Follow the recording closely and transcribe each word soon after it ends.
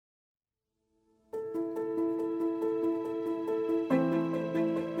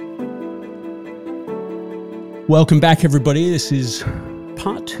Welcome back, everybody. This is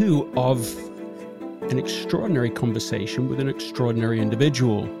part 2 of an extraordinary conversation with an extraordinary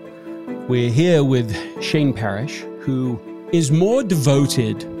individual. We're here with Shane Parrish, who is more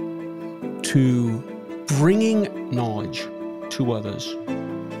devoted to bringing knowledge to others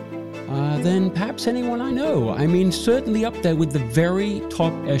than perhaps anyone I know. I mean, certainly up there with the very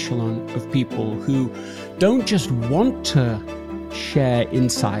top echelon of people who don't just want to share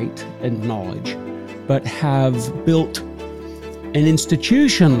insight and knowledge, but have built an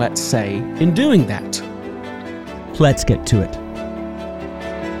institution, let's say, in doing that. Let's get to it.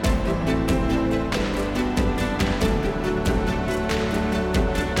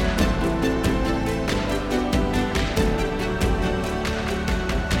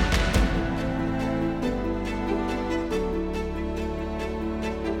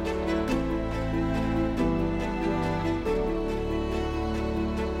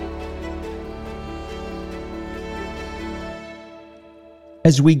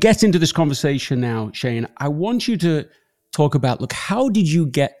 As we get into this conversation now, Shane, I want you to talk about, look, how did you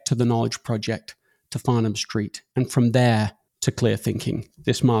get to the Knowledge Project, to Farnham Street, and from there to Clear Thinking,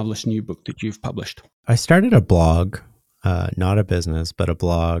 this marvelous new book that you've published? I started a blog, not a business, but a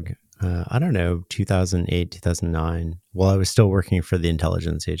blog, 2008, 2009, while I was still working for the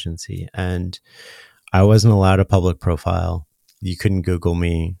intelligence agency. And I wasn't allowed a public profile. You couldn't Google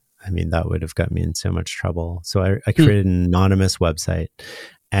me. I mean, that would have got me in so much trouble. So I created an anonymous website,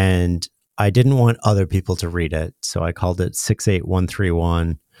 and I didn't want other people to read it. So I called it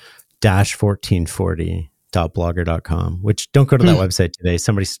 68131-1440.blogger.com, which don't go to that website today.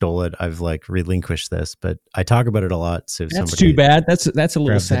 Somebody stole it. I've relinquished this, but I talk about it a lot. So that's too bad. That's a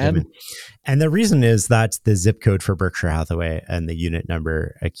little sad. And the reason is that's the zip code for Berkshire Hathaway and the unit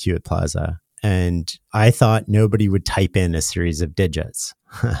number at Hewitt Plaza. And I thought nobody would type in a series of digits.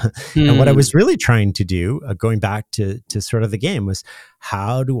 And what I was really trying to do, going back to sort of the game, was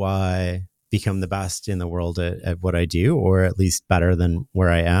how do I become the best in the world at what I do, or at least better than where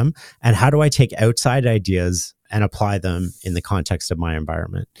I am? And how do I take outside ideas and apply them in the context of my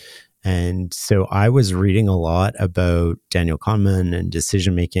environment? And so I was reading a lot about Daniel Kahneman and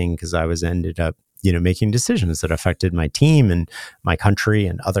decision-making, because I ended up making decisions that affected my team and my country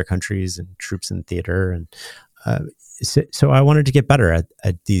and other countries and troops in theater. And so I wanted to get better at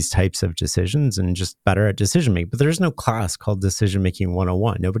these types of decisions and just better at decision making. But there's no class called Decision Making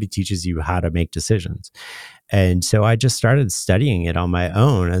 101. Nobody teaches you how to make decisions. And so I just started studying it on my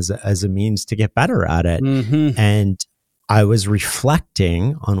own as a means to get better at it. Mm-hmm. And I was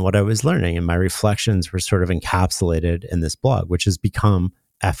reflecting on what I was learning, and my reflections were sort of encapsulated in this blog, which has become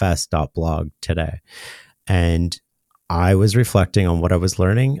fs.blog today. And I was reflecting on what I was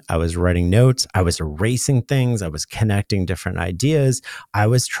learning. I was writing notes. I was erasing things. I was connecting different ideas. I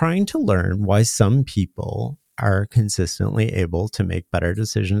was trying to learn why some people are consistently able to make better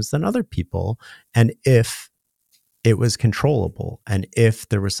decisions than other people, and if it was controllable, and if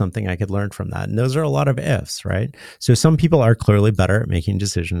there was something I could learn from that. And those are a lot of ifs, right? So some people are clearly better at making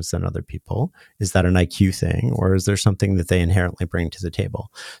decisions than other people. Is that an IQ thing, or is there something that they inherently bring to the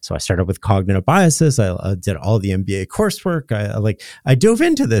table? So I started with cognitive biases. I did all the MBA coursework. I dove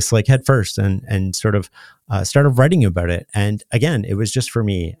into this head first and sort of started writing about it. And again, it was just for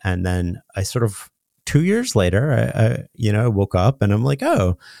me. And then I sort of 2 years later, I woke up and I'm like,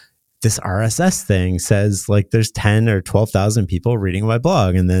 oh, this RSS thing says there's 10 or 12,000 people reading my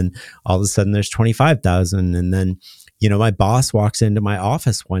blog. And then all of a sudden there's 25,000. And then, my boss walks into my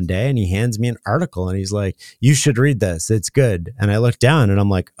office one day and he hands me an article and he's like, you should read this. It's good. And I look down and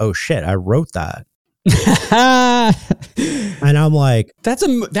I'm like, oh shit, I wrote that. And I'm like, that's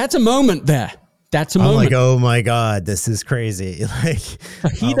a moment there. That's a moment. I'm like, oh my God, this is crazy.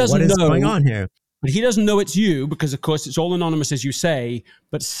 He doesn't what is know going on here? But he doesn't know it's you, because of course it's all anonymous, as you say,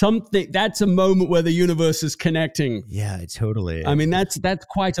 but that's a moment where the universe is connecting. Yeah, totally. I mean, that's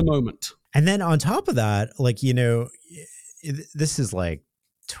quite a moment. And then on top of that, this is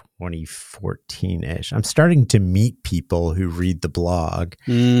 2014-ish. I'm starting to meet people who read the blog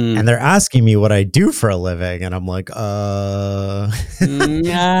and they're asking me what I do for a living. And I'm like,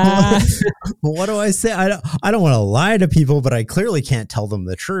 what do I say? I don't want to lie to people, but I clearly can't tell them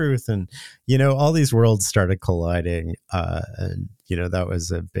the truth. And, all these worlds started colliding. And, that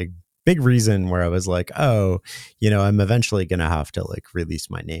was a big reason where I was like, oh, I'm eventually going to have to release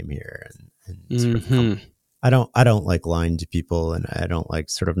my name here and sort of I don't like lying to people, and I don't like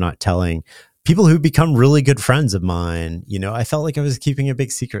sort of not telling people who become really good friends of mine. I felt like I was keeping a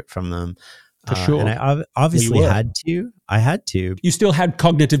big secret from them. For sure. And I obviously had to. You still had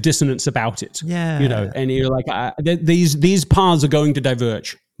cognitive dissonance about it. Yeah. And you're like, these paths are going to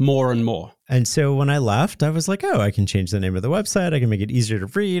diverge more and more. And so when I left, I was like, oh, I can change the name of the website. I can make it easier to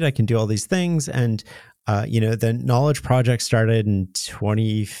read. I can do all these things. And, the Knowledge Project started in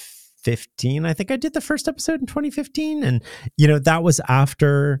 2015. I think I did the first episode in 2015. And, that was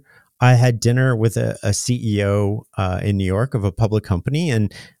after I had dinner with a CEO in New York of a public company.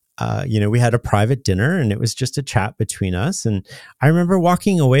 And, we had a private dinner and it was just a chat between us. And I remember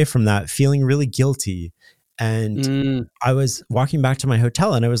walking away from that feeling really guilty. And I was walking back to my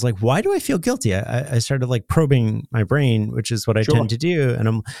hotel and I was like, why do I feel guilty? I started like probing my brain, which is what I tend to do.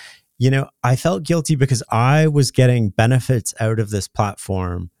 And I felt guilty because I was getting benefits out of this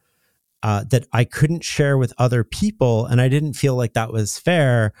platform that I couldn't share with other people. And I didn't feel like that was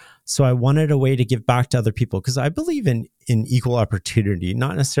fair. So I wanted a way to give back to other people because I believe in equal opportunity,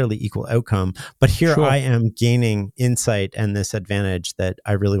 not necessarily equal outcome. But here I am gaining insight and this advantage that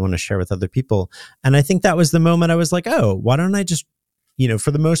I really want to share with other people. And I think that was the moment I was like, oh, why don't I just,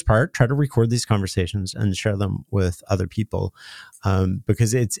 for the most part, try to record these conversations and share them with other people?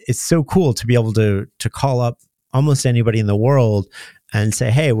 Because it's so cool to be able to call up almost anybody in the world and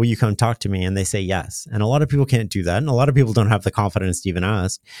say, hey, will you come talk to me? And they say yes. And a lot of people can't do that. And a lot of people don't have the confidence to even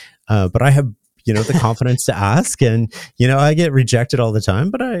ask. But I have, the confidence to ask. And, I get rejected all the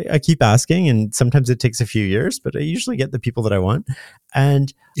time, but I keep asking. And sometimes it takes a few years, but I usually get the people that I want.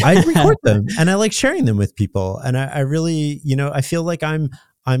 And I record them and I like sharing them with people. And I really, I feel like I'm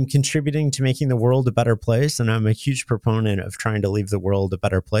contributing to making the world a better place. And I'm a huge proponent of trying to leave the world a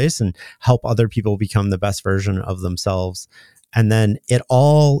better place and help other people become the best version of themselves. And then it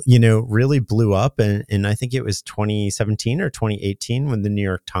all, really blew up. And I think it was 2017 or 2018 when the New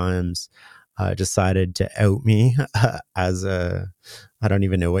York Times decided to out me as I don't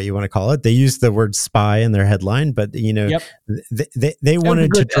even know what you want to call it. They used the word spy in their headline, but they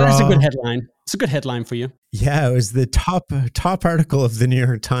wanted to draw. That's a good headline. It's a good headline for you. Yeah, it was the top article of the New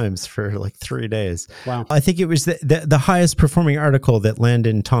York Times for like 3 days. Wow. I think it was the highest performing article that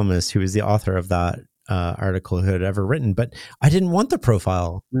Landon Thomas, who was the author of that article, who had ever written. But I didn't want the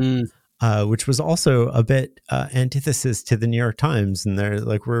profile. Which was also a bit antithesis to the New York Times. And they're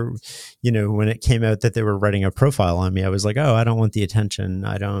like, when it came out that they were writing a profile on me, I was like, oh, I don't want the attention.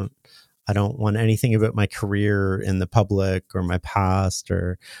 I don't want anything about my career in the public or my past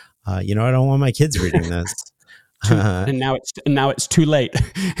or, I don't want my kids reading this. And now it's too late.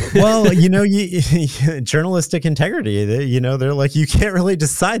 Well, journalistic integrity, they're like, you can't really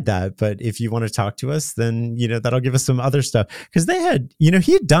decide that. But if you want to talk to us, then, that'll give us some other stuff. Because they had,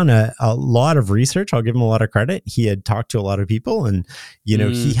 he had done a lot of research. I'll give him a lot of credit. He had talked to a lot of people and,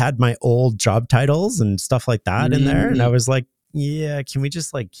 he had my old job titles and stuff like that in there. And I was like, yeah, can we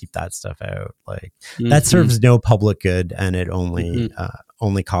just like keep that stuff out? Like that serves no public good and it only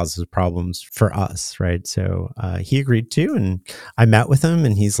causes problems for us, right? So he agreed to, and I met with him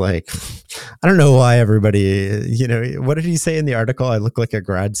and he's like, I don't know why everybody, what did he say in the article? I look like a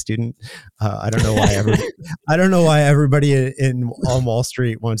grad student. I don't know why everybody on Wall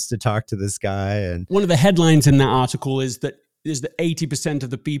Street wants to talk to this guy. And one of the headlines in that article is that 80%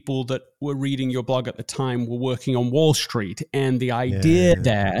 of the people that were reading your blog at the time were working on Wall Street. And the idea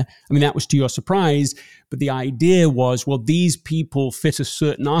there, I mean, that was to your surprise, but the idea was, well, these people fit a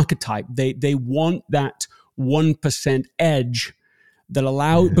certain archetype. They want that 1% edge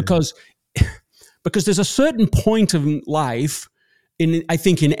that because there's a certain point of life I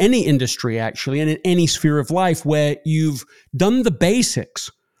think in any industry actually, and in any sphere of life where you've done the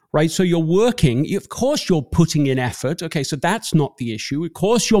basics, right? So you're working, of course you're putting in effort. Okay, so that's not the issue. Of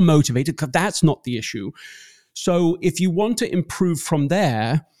course you're motivated, because that's not the issue. So if you want to improve from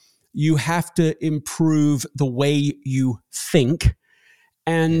there, you have to improve the way you think.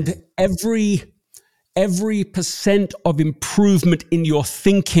 And every percent of improvement in your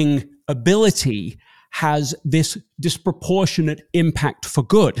thinking ability has this disproportionate impact for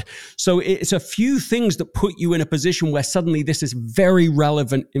good. So it's a few things that put you in a position where suddenly this is very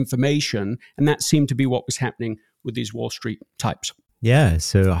relevant information. And that seemed to be what was happening with these Wall Street types. Yeah.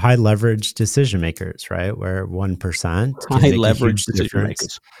 So high leverage decision makers, right? Where 1% can make a huge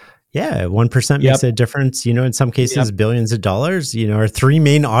difference. Yeah, 1% makes a difference. In some cases, billions of dollars. Our three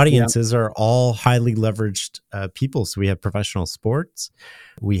main audiences are all highly leveraged people. So we have professional sports,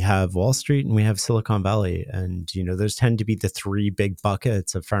 we have Wall Street, and we have Silicon Valley. And, those tend to be the three big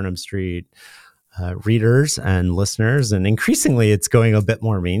buckets of Farnham Street readers and listeners. And increasingly, it's going a bit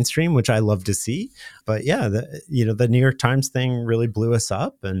more mainstream, which I love to see. But yeah, the New York Times thing really blew us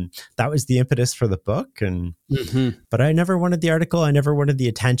up. And that was the impetus for the book. And but I never wanted the article. I never wanted the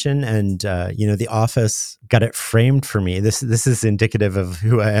attention. And, The Office got it framed for me. This is indicative of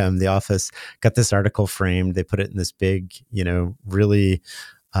who I am. The Office got this article framed. They put it in this big, really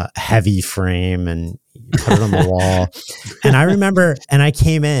heavy frame and put it on the wall. And I remember, and I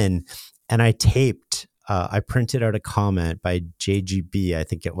came in and I taped, I printed out a comment by JGB, I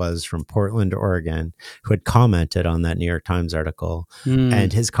think it was, from Portland, Oregon, who had commented on that New York Times article.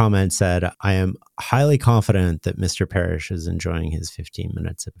 And his comment said, I am highly confident that Mr. Parrish is enjoying his 15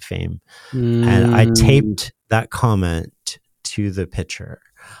 minutes of fame. And I taped that comment to the picture.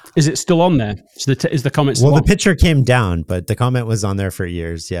 Is it still on there? Is the comment still on? The picture came down, but the comment was on there for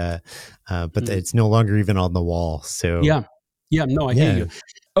years. Yeah. But it's no longer even on the wall. So yeah. No, I hear you.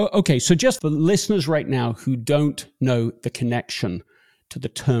 Oh, okay. So just for listeners right now who don't know the connection to the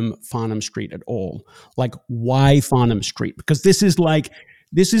term Farnham Street at all, like why Farnham Street? Because this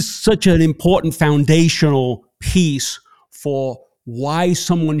is such an important foundational piece for why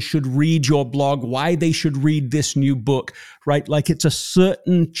someone should read your blog, why they should read this new book, right? Like it's a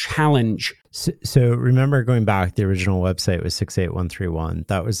certain challenge. So remember going back, the original website was 68131.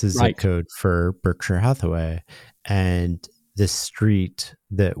 That was the zip code for Berkshire Hathaway. And the street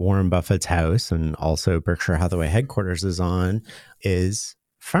that Warren Buffett's house and also Berkshire Hathaway headquarters is on is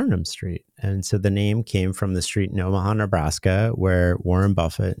Farnham Street. And so the name came from the street in Omaha, Nebraska, where Warren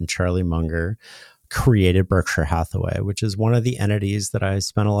Buffett and Charlie Munger created Berkshire Hathaway, which is one of the entities that I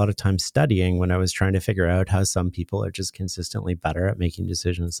spent a lot of time studying when I was trying to figure out how some people are just consistently better at making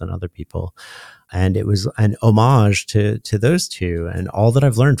decisions than other people. And it was an homage to those two and all that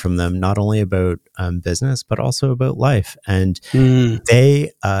I've learned from them, not only about business, but also about life. And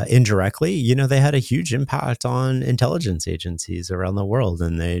they indirectly, they had a huge impact on intelligence agencies around the world,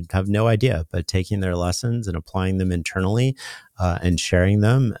 and they have no idea, but taking their lessons and applying them internally and sharing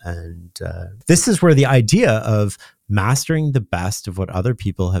them. And this is where the idea of mastering the best of what other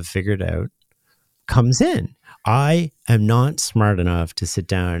people have figured out comes in. I am not smart enough to sit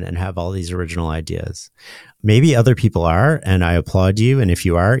down and have all these original ideas. Maybe other people are, and I applaud you. And if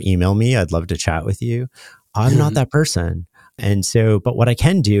you are, email me. I'd love to chat with you. I'm not that person. And so, but what I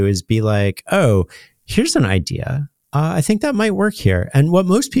can do is be like, oh, here's an idea. I think that might work here. And what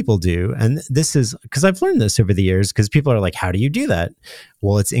most people do, and this is because I've learned this over the years, because people are like, how do you do that?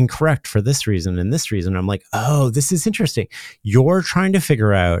 Well, it's incorrect for this reason and this reason. I'm like, oh, this is interesting. You're trying to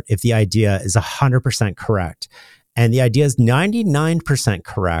figure out if the idea is 100% correct. And the idea is 99%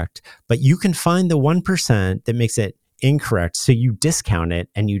 correct, but you can find the 1% that makes it incorrect. So you discount it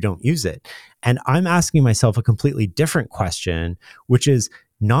and you don't use it. And I'm asking myself a completely different question, which is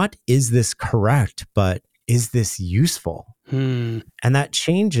not, is this correct, but is this useful? And that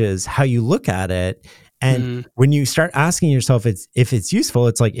changes how you look at it. And when you start asking yourself if it's useful,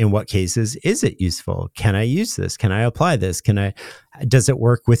 it's like, in what cases is it useful? Can I use this? Can I apply this? Does it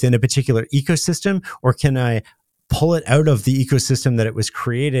work within a particular ecosystem, or can I pull it out of the ecosystem that it was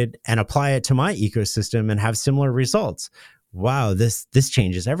created and apply it to my ecosystem and have similar results? Wow, this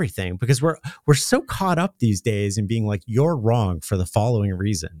changes everything, because we're so caught up these days in being like, you're wrong for the following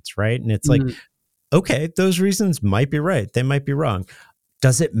reasons, right? And it's like, okay, those reasons might be right. They might be wrong.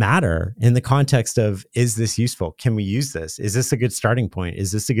 Does it matter in the context of, is this useful? Can we use this? Is this a good starting point?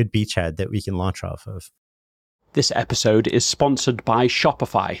 Is this a good beachhead that we can launch off of? This episode is sponsored by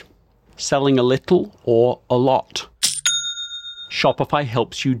Shopify. Selling a little or a lot. Shopify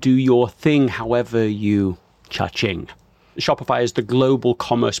helps you do your thing however you cha-ching. Shopify is the global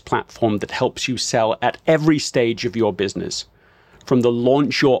commerce platform that helps you sell at every stage of your business. From the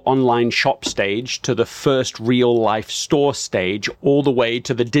launch your online shop stage to the first real life store stage, all the way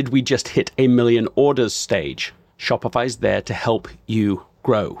to the did we just hit 1 million orders stage, Shopify's there to help you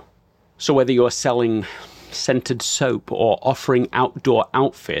grow. So whether you're selling scented soap or offering outdoor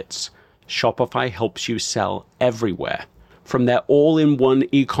outfits, Shopify helps you sell everywhere. From their all-in-one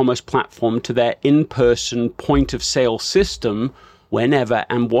e-commerce platform to their in-person point-of-sale system, whenever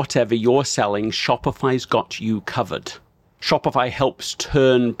and whatever you're selling, Shopify's got you covered. Shopify helps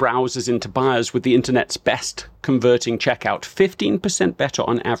turn browsers into buyers with the internet's best converting checkout, 15% better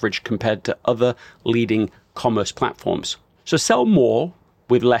on average compared to other leading commerce platforms. So sell more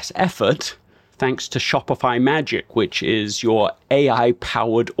with less effort thanks to Shopify Magic, which is your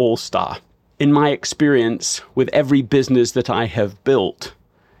AI-powered all-star. In my experience with every business that I have built,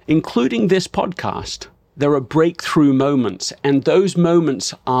 including this podcast, there are breakthrough moments, and those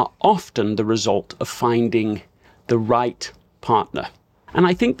moments are often the result of finding the right partner. And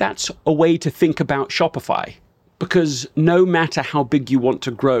I think that's a way to think about Shopify, because no matter how big you want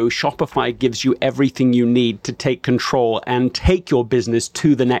to grow, Shopify gives you everything you need to take control and take your business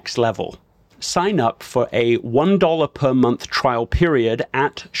to the next level. Sign up for a $1 per month trial period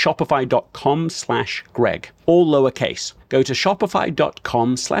at shopify.com/Greg, all lowercase. Go to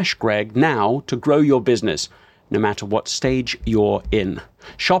shopify.com/Greg now to grow your business, no matter what stage you're in.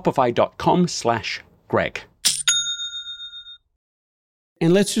 Shopify.com/Greg.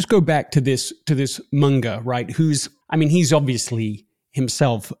 And let's just go back to this Munger, right? He's obviously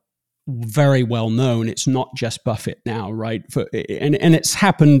himself very well known. It's not just Buffett now, right? And it's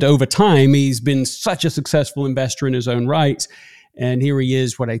happened over time. He's been such a successful investor in his own right. And here he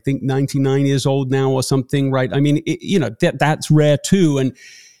is, I think 99 years old now or something, right? That's rare too.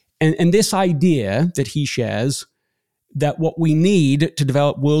 And this idea that he shares that what we need to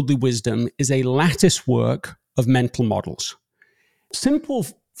develop worldly wisdom is a lattice work of mental models. Simple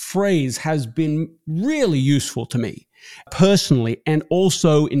phrase has been really useful to me personally, and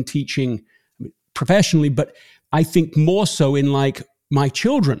also in teaching professionally, but I think more so in my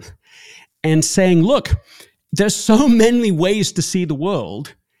children, and saying, look, there's so many ways to see the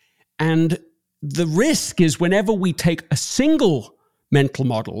world. And the risk is whenever we take a single mental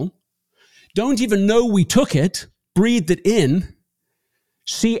model, don't even know we took it, breathed it in,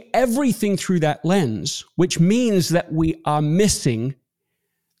 see everything through that lens, which means that we are missing,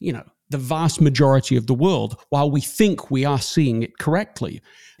 the vast majority of the world while we think we are seeing it correctly.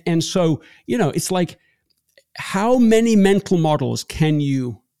 And so, it's like, how many mental models can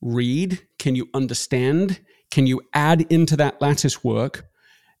you read? Can you understand? Can you add into that lattice work?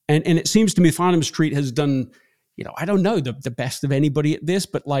 And it seems to me Farnham Street has done, I don't know the best of anybody at this,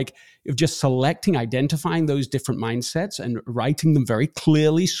 but of just selecting, identifying those different mindsets and writing them very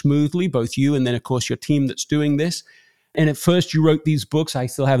clearly, smoothly, both you and then, of course, your team that's doing this. And at first you wrote these books. I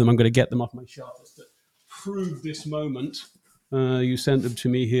still have them. I'm going to get them off my shelf just to prove this moment. You sent them to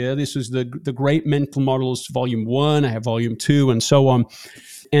me here. This is the Great Mental Models, Volume 1. I have Volume 2 and so on.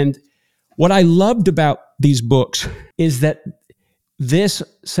 And what I loved about these books is that this,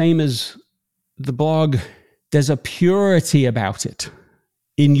 same as the blog, there's a purity about it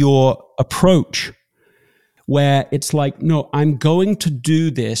in your approach where it's like, no, I'm going to do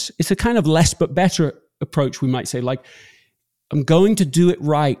this. It's a kind of less but better approach, we might say, I'm going to do it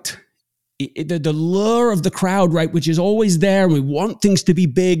right. The lure of the crowd, right, which is always there, and we want things to be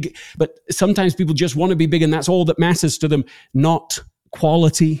big, but sometimes people just want to be big, and that's all that matters to them, not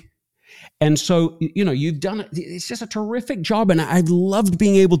quality. And so, you've done it. It's just a terrific job, and I've loved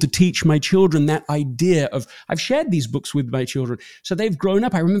being able to teach my children that idea of, I've shared these books with my children, so they've grown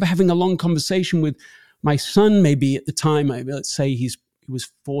up. I remember having a long conversation with my son, maybe at the time, let's say he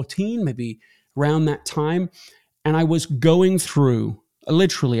was 14, maybe around that time. And I was going through,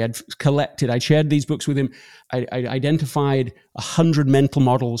 literally, I shared these books with him. I identified 100 mental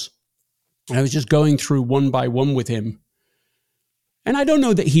models. And I was just going through one by one with him. And I don't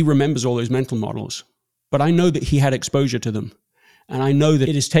know that he remembers all those mental models, but I know that he had exposure to them. And I know that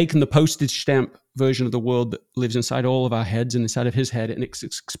it has taken the postage stamp version of the world that lives inside all of our heads and inside of his head, and it's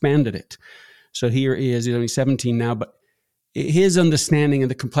expanded it. So here he is, he's only 17 now, but his understanding of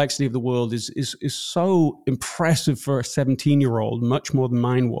the complexity of the world is so impressive for a 17-year-old, much more than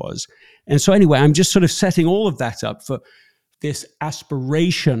mine was. And so anyway, I'm just sort of setting all of that up for this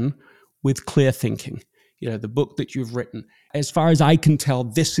aspiration with clear thinking. The book that you've written. As far as I can tell,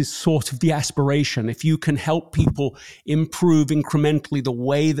 this is sort of the aspiration. If you can help people improve incrementally the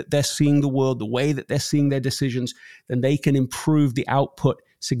way that they're seeing the world, the way that they're seeing their decisions, then they can improve the output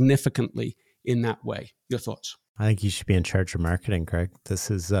significantly in that way. Your thoughts? I think you should be in charge of marketing, Greg. This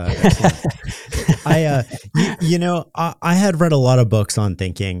is excellent. I had read a lot of books on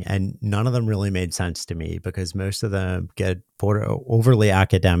thinking, and none of them really made sense to me because most of them get overly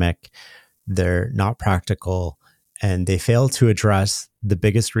academic. They're not practical, and they fail to address the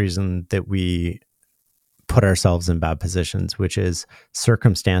biggest reason that we put ourselves in bad positions, which is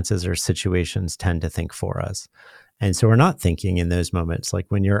circumstances or situations tend to think for us. And so we're not thinking in those moments, like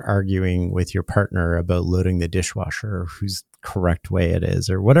when you're arguing with your partner about loading the dishwasher or whose correct way it is,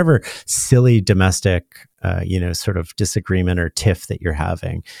 or whatever silly domestic, sort of disagreement or tiff that you're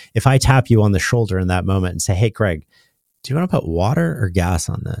having. If I tap you on the shoulder in that moment and say, hey, Greg, do you want to put water or gas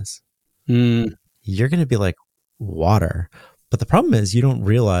on this? You're going to be like, water. But the problem is you don't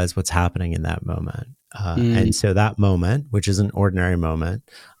realize what's happening in that moment. And so that moment, which is an ordinary moment,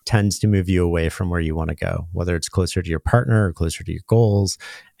 tends to move you away from where you want to go, whether it's closer to your partner or closer to your goals.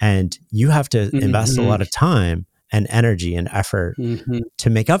 And you have to invest a lot of time and energy and effort to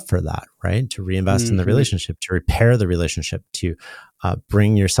make up for that, right? To reinvest in the relationship, to repair the relationship, to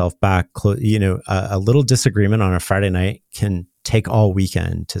bring yourself back. A little disagreement on a Friday night can take all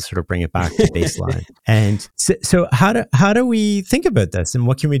weekend to sort of bring it back to baseline. And so how do we think about this, and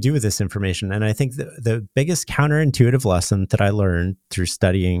what can we do with this information? And I think the biggest counterintuitive lesson that I learned through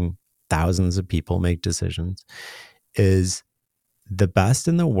studying thousands of people make decisions is the best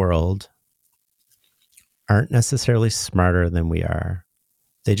in the world aren't necessarily smarter than we are.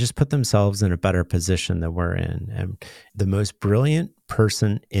 They just put themselves in a better position than we're in. And the most brilliant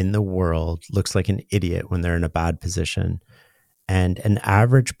person in the world looks like an idiot when they're in a bad position. And an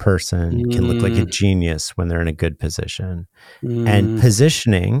average person can look like a genius when they're in a good position. And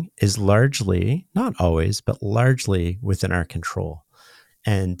positioning is largely, not always, but largely within our control.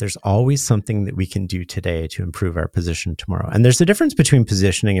 And there's always something that we can do today to improve our position tomorrow. And there's a difference between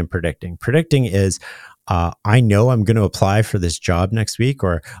positioning and predicting. Predicting is, I know I'm going to apply for this job next week,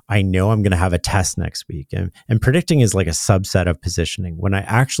 or I know I'm going to have a test next week. And predicting is like a subset of positioning, when I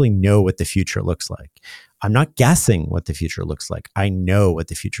actually know what the future looks like. I'm not guessing what the future looks like. I know what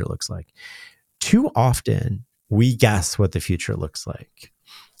the future looks like. Too often, we guess what the future looks like.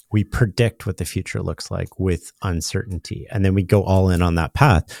 We predict what the future looks like with uncertainty, and then we go all in on that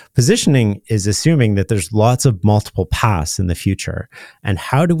path. Positioning is assuming that there's lots of multiple paths in the future. And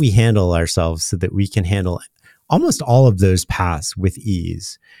how do we handle ourselves so that we can handle almost all of those paths with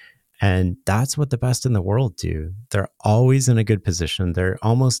ease? And that's what the best in the world do. They're always in a good position. They're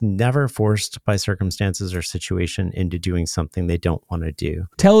almost never forced by circumstances or situation into doing something they don't want to do.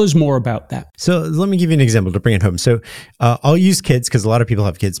 Tell us more about that. So let me give you an example to bring it home. So I'll use kids because a lot of people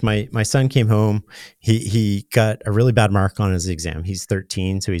have kids. My son came home. He got a really bad mark on his exam. He's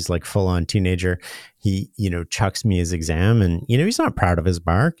 13, so he's like full on teenager. He, chucks me his exam, and, he's not proud of his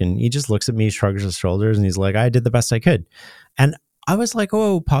mark. And he just looks at me, shrugs his shoulders, and he's like, I did the best I could. And I was like,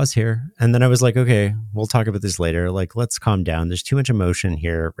 oh, pause here. And then I was like, okay, we'll talk about this later. Like, let's calm down. There's too much emotion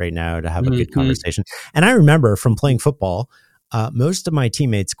here right now to have a good conversation. And I remember from playing football, most of my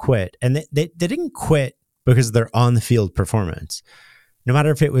teammates quit. And they didn't quit because of their on-the-field performance. No matter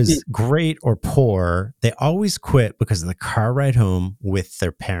if it was great or poor, they always quit because of the car ride home with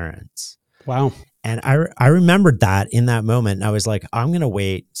their parents. Wow. And I remembered that in that moment. And I was like, I'm going to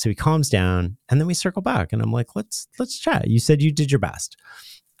wait. So he calms down, and then we circle back. And I'm like, let's chat. You said you did your best.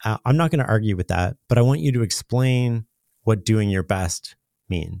 I'm not going to argue with that, but I want you to explain what doing your best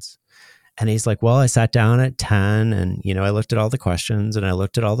means. And he's like, well, I sat down at 10 and, I looked at all the questions and I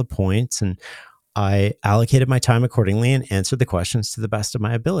looked at all the points, and I allocated my time accordingly and answered the questions to the best of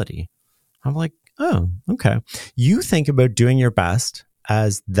my ability. I'm like, oh, okay. You think about doing your best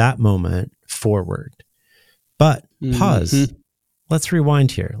as that moment forward. But pause. Let's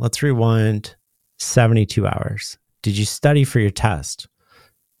rewind here. Let's rewind 72 hours. Did you study for your test?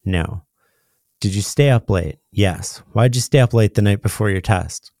 No. Did you stay up late? Yes. Why'd you stay up late the night before your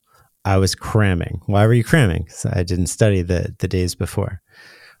test? I was cramming. Why were you cramming? Because I didn't study the days before.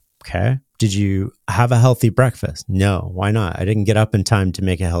 Okay. Did you have a healthy breakfast? No. Why not? I didn't get up in time to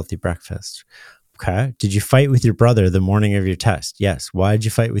make a healthy breakfast. Okay. Did you fight with your brother the morning of your test? Yes. Why did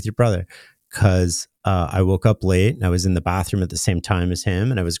you fight with your brother? Because I woke up late and I was in the bathroom at the same time as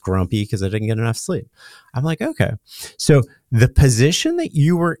him, and I was grumpy because I didn't get enough sleep. I'm like, okay. So the position that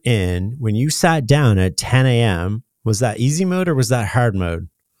you were in when you sat down at 10 a.m., was that easy mode or was that hard mode?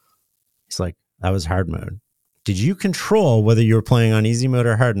 He's like, that was hard mode. Did you control whether you were playing on easy mode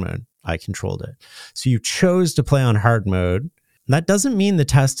or hard mode? I controlled it. So you chose to play on hard mode. That doesn't mean the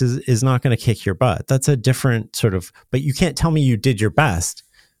test is not going to kick your butt. That's a different sort of, but you can't tell me you did your best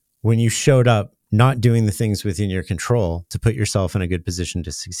when you showed up not doing the things within your control to put yourself in a good position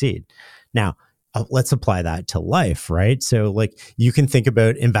to succeed. Now, let's apply that to life, right? So like you can think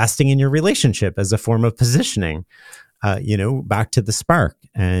about investing in your relationship as a form of positioning, back to the spark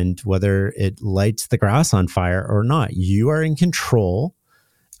and whether it lights the grass on fire or not. You are in control.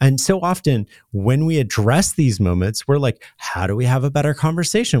 And so often when we address these moments, we're like, how do we have a better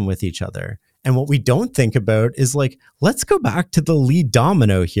conversation with each other? And what we don't think about is like, let's go back to the lead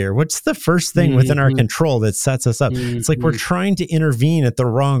domino here. What's the first thing within our control that sets us up? It's like we're trying to intervene at the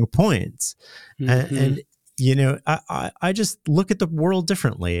wrong points. And I just look at the world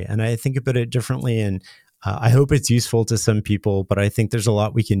differently, and I think about it differently. And I hope it's useful to some people, but I think there's a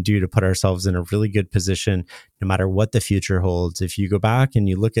lot we can do to put ourselves in a really good position, no matter what the future holds. If you go back and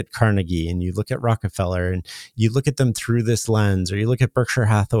you look at Carnegie and you look at Rockefeller and you look at them through this lens, or you look at Berkshire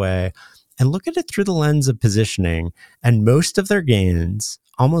Hathaway and look at it through the lens of positioning, and most of their gains,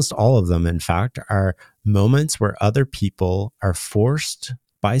 almost all of them, in fact, are moments where other people are forced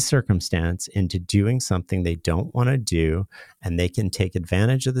by circumstance into doing something they don't want to do, and they can take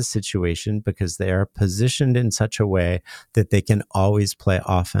advantage of the situation because they are positioned in such a way that they can always play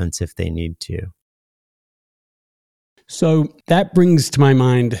offense if they need to. So that brings to my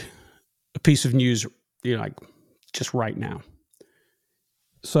mind a piece of news, just right now.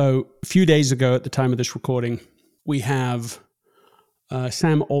 So a few days ago, at the time of this recording, we have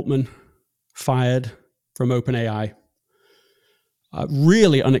Sam Altman fired from OpenAI.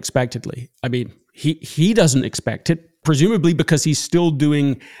 really unexpectedly. I mean, he doesn't expect it, presumably because he's still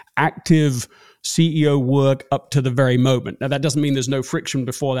doing active CEO work up to the very moment. Now, that doesn't mean there's no friction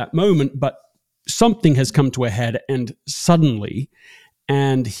before that moment, but something has come to a head and suddenly,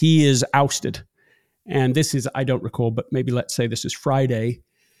 and he is ousted. And this is, I don't recall, but maybe let's say this is Friday.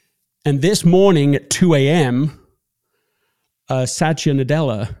 And this morning at 2 a.m., Satya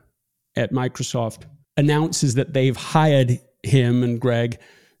Nadella at Microsoft announces that they've hired him and Greg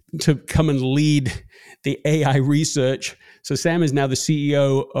to come and lead the AI research. So Sam is now the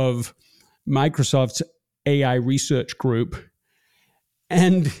CEO of Microsoft's AI research group.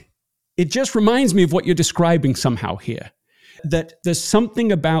 And it just reminds me of what you're describing somehow here, that there's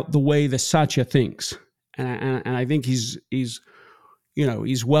something about the way that Satya thinks. And I think he's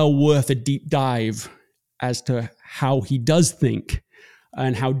well worth a deep dive as to how he does think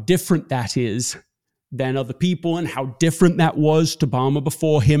and how different that is than other people and how different that was to Balmer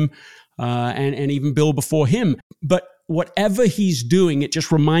before him and even Bill before him. But whatever he's doing, it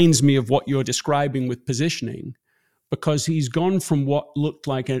just reminds me of what you're describing with positioning, because he's gone from what looked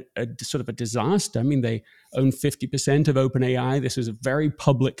like a sort of a disaster. I mean, they own 50% of OpenAI. This is a very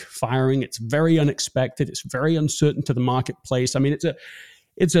public firing. It's very unexpected. It's very uncertain to the marketplace. I mean,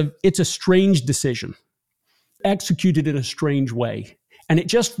 it's a strange decision, executed in a strange way. And it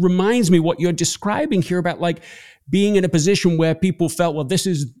just reminds me what you're describing here about like being in a position where people felt, well, this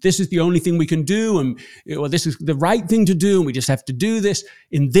is the only thing we can do, and this is the right thing to do, and we just have to do this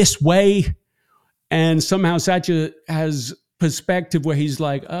in this way. And somehow Satya has perspective where he's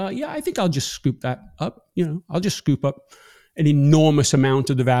like, I think I'll just scoop that up. I'll just scoop up an enormous amount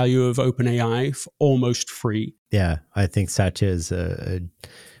of the value of OpenAI for almost free. Yeah, I think Satya is a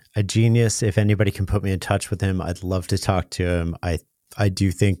genius. If anybody can put me in touch with him, I'd love to talk to him. I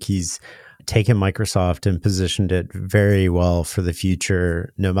do think he's taken Microsoft and positioned it very well for the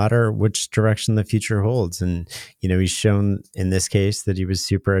future, no matter which direction the future holds. And, he's shown in this case that he was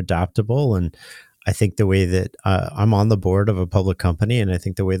super adaptable. And I think the way that I'm on the board of a public company, and I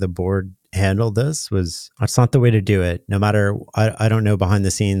think the way the board handled this it's not the way to do it. No matter, I don't know behind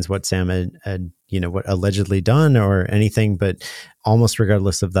the scenes what Sam had what allegedly done or anything, but almost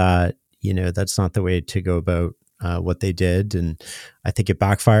regardless of that, that's not the way to go about what they did. And I think it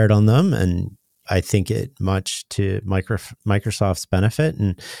backfired on them. And I think it much to Microsoft's benefit.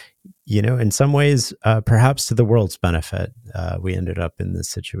 And, in some ways, perhaps to the world's benefit, we ended up in this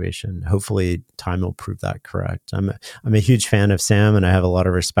situation. Hopefully time will prove that correct. I'm a huge fan of Sam, and I have a lot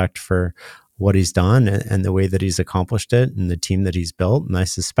of respect for what he's done and the way that he's accomplished it and the team that he's built. And I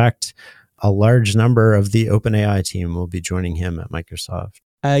suspect a large number of the OpenAI team will be joining him at Microsoft.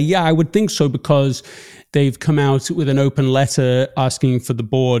 I would think so, because they've come out with an open letter asking for the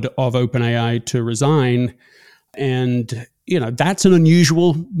board of OpenAI to resign. And, that's an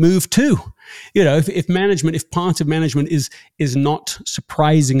unusual move too. If part of management is not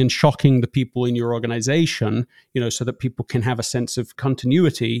surprising and shocking the people in your organization, so that people can have a sense of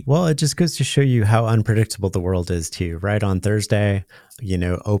continuity. Well, it just goes to show you how unpredictable the world is too, right? On Thursday,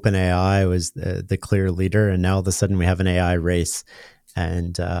 OpenAI was the clear leader, and now all of a sudden we have an AI race.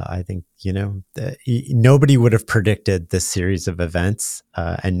 And I think, nobody would have predicted this series of events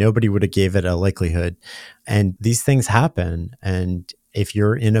and nobody would have gave it a likelihood. And these things happen. And if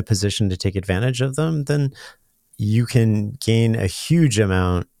you're in a position to take advantage of them, then you can gain a huge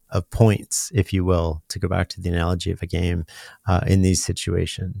amount of points, if you will, to go back to the analogy of a game in these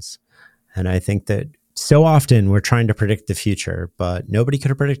situations. And I think that so often we're trying to predict the future, but nobody could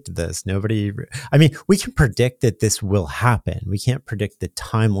have predicted this. We can predict that this will happen. We can't predict the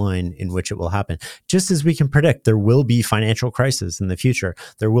timeline in which it will happen. Just as we can predict there will be financial crisis in the future.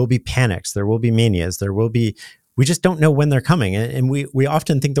 There will be panics. There will be manias. We just don't know when they're coming. And we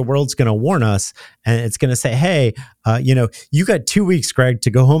often think the world's going to warn us, and it's going to say, hey, you got 2 weeks, Greg, to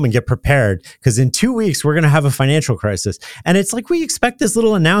go home and get prepared, because in 2 weeks, we're going to have a financial crisis. And it's like we expect this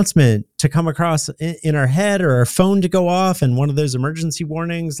little announcement to come across in our head, or our phone to go off, and one of those emergency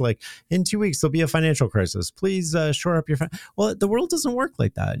warnings, like, in 2 weeks, there'll be a financial crisis. Please shore up your Well, the world doesn't work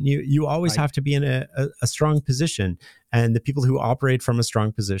like that. You always have to be in a strong position. And the people who operate from a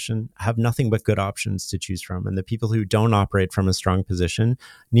strong position have nothing but good options to choose from. And the people who don't operate from a strong position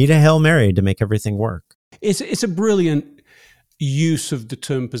need a Hail Mary to make everything work. It's a brilliant use of the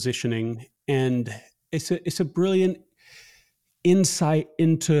term positioning. And it's a brilliant insight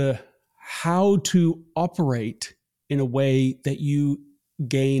into how to operate in a way that you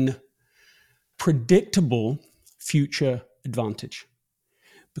gain predictable future advantage.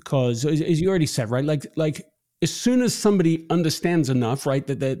 Because as you already said, right, like as soon as somebody understands enough, right,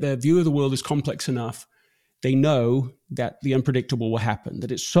 that their view of the world is complex enough, They know that the unpredictable will happen,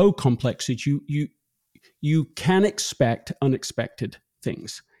 that it's so complex that you can expect unexpected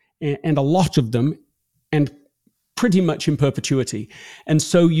things, and a lot of them, and pretty much in perpetuity. And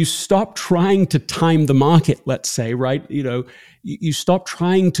so you stop trying to time the market, let's say, right? You stop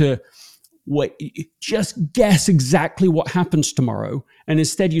trying to just guess exactly what happens tomorrow. And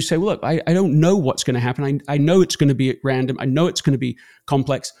instead you say, well, look, I don't know what's going to happen. I know it's going to be at random. I know it's going to be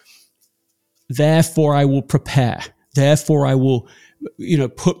complex. Therefore, I will prepare. Therefore, I will,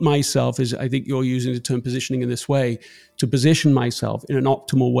 put myself, as I think you're using the term positioning in this way, to position myself in an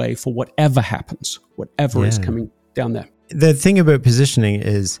optimal way for whatever happens, whatever is coming down there. The thing about positioning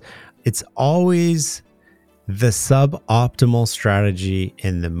is it's always the suboptimal strategy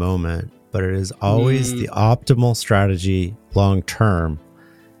in the moment, but it is always the optimal strategy long term.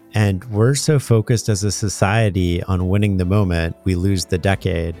 And we're so focused as a society on winning the moment, we lose the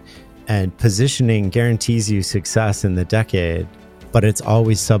decade. And positioning guarantees you success in the decade, but it's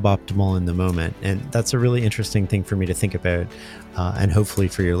always suboptimal in the moment. And that's a really interesting thing for me to think about, and hopefully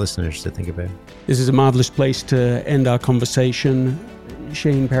for your listeners to think about. This is a marvelous place to end our conversation.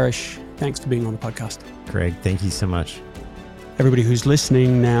 Shane Parrish, thanks for being on the podcast. Greg, thank you so much. Everybody who's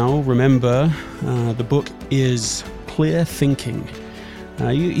listening now, remember, the book is Clear Thinking.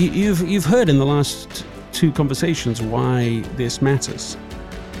 You've heard in the last two conversations why this matters.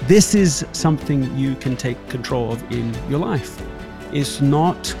 This is something you can take control of in your life. It's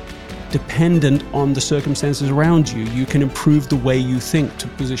not dependent on the circumstances around you. You can improve the way you think to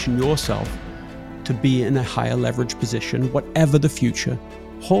position yourself to be in a higher leverage position, whatever the future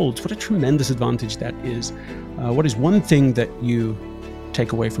holds. What a tremendous advantage that is. What is one thing that you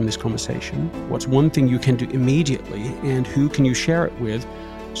take away from this conversation? What's one thing you can do immediately? And who can you share it with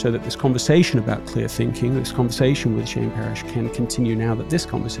so that this conversation about clear thinking, this conversation with Shane Parrish, can continue now that this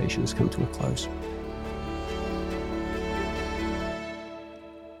conversation has come to a close?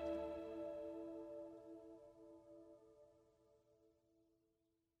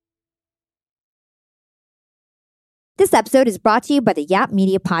 This episode is brought to you by the Yap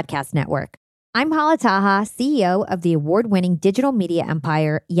Media Podcast Network. I'm Hala Taha, CEO of the award-winning digital media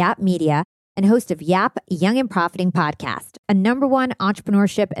empire, Yap Media, and host of Yap Young and Profiting Podcast, a #1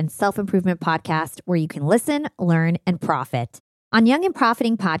 entrepreneurship and self-improvement podcast where you can listen, learn, and profit. On Young and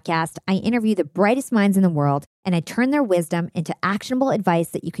Profiting Podcast, I interview the brightest minds in the world, and I turn their wisdom into actionable advice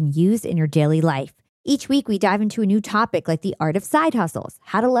that you can use in your daily life. Each week, we dive into a new topic like the art of side hustles,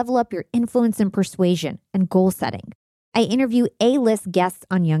 how to level up your influence and persuasion, and goal setting. I interview A-list guests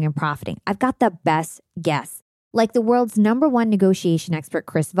on Young and Profiting. I've got the best guests, like the world's #1 negotiation expert,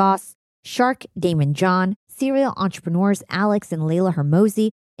 Chris Voss, Shark Damon John, serial entrepreneurs Alex and Layla Hermosi,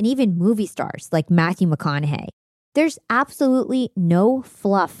 and even movie stars like Matthew McConaughey. There's absolutely no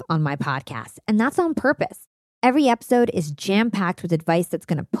fluff on my podcast, and that's on purpose. Every episode is jam-packed with advice that's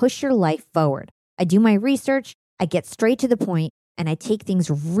going to push your life forward. I do my research, I get straight to the point, and I take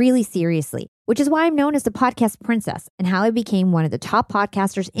things really seriously, which is why I'm known as the podcast princess and how I became one of the top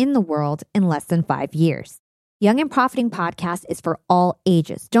podcasters in the world in less than 5 years. Young and Profiting Podcast is for all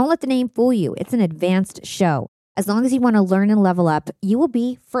ages. Don't let the name fool you. It's an advanced show. As long as you want to learn and level up, you will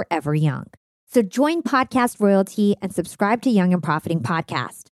be forever young. So join podcast royalty and subscribe to Young and Profiting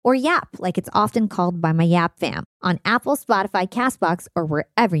Podcast, or YAP, like it's often called by my YAP fam, on Apple, Spotify, CastBox, or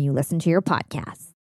wherever you listen to your podcasts.